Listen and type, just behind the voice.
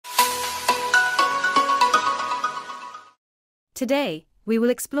Today, we will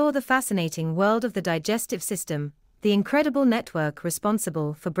explore the fascinating world of the digestive system, the incredible network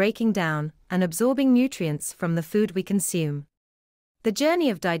responsible for breaking down and absorbing nutrients from the food we consume. The journey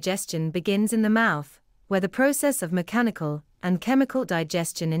of digestion begins in the mouth, where the process of mechanical and chemical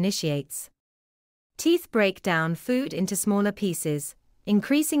digestion initiates. Teeth break down food into smaller pieces,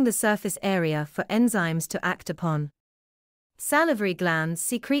 increasing the surface area for enzymes to act upon. Salivary glands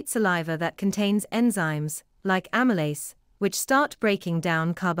secrete saliva that contains enzymes, like amylase, which start breaking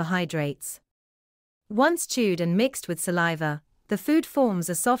down carbohydrates. Once chewed and mixed with saliva, the food forms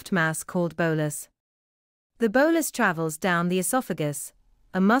a soft mass called bolus. The bolus travels down the esophagus,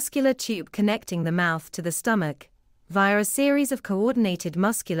 a muscular tube connecting the mouth to the stomach, via a series of coordinated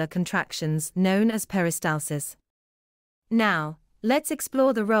muscular contractions known as peristalsis. Now, let's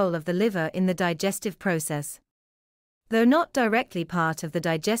explore the role of the liver in the digestive process. Though not directly part of the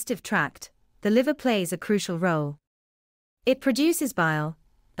digestive tract, the liver plays a crucial role. It produces bile,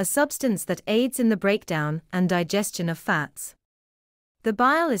 a substance that aids in the breakdown and digestion of fats. The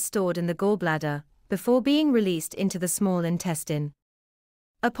bile is stored in the gallbladder before being released into the small intestine.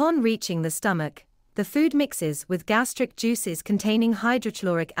 Upon reaching the stomach, the food mixes with gastric juices containing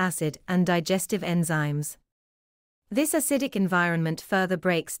hydrochloric acid and digestive enzymes. This acidic environment further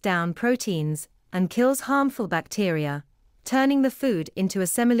breaks down proteins and kills harmful bacteria, turning the food into a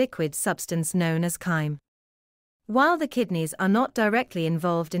semi-liquid substance known as chyme. While the kidneys are not directly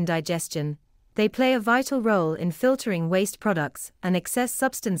involved in digestion, they play a vital role in filtering waste products and excess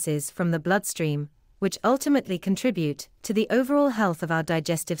substances from the bloodstream, which ultimately contribute to the overall health of our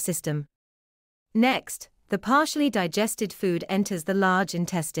digestive system. Next, the partially digested food enters the large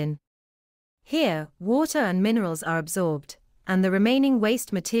intestine. Here, water and minerals are absorbed, and the remaining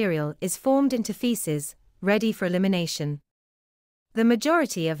waste material is formed into feces, ready for elimination. The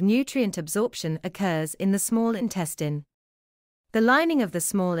majority of nutrient absorption occurs in the small intestine. The lining of the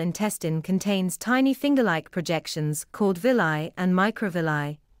small intestine contains tiny finger-like projections called villi and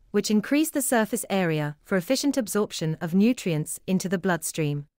microvilli, which increase the surface area for efficient absorption of nutrients into the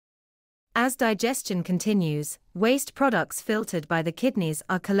bloodstream. As digestion continues, waste products filtered by the kidneys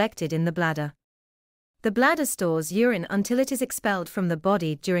are collected in the bladder. The bladder stores urine until it is expelled from the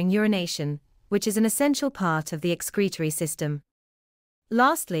body during urination, which is an essential part of the excretory system.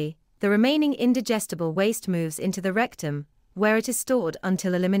 Lastly, the remaining indigestible waste moves into the rectum, where it is stored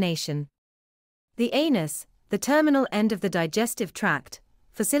until elimination. The anus, the terminal end of the digestive tract,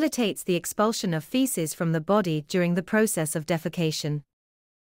 facilitates the expulsion of feces from the body during the process of defecation.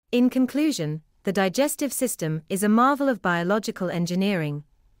 In conclusion, the digestive system is a marvel of biological engineering,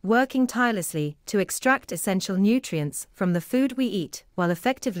 working tirelessly to extract essential nutrients from the food we eat while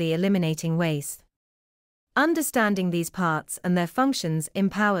effectively eliminating waste. Understanding these parts and their functions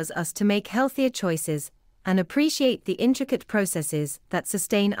empowers us to make healthier choices and appreciate the intricate processes that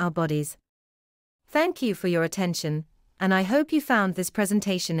sustain our bodies. Thank you for your attention, and I hope you found this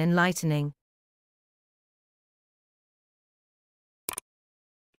presentation enlightening.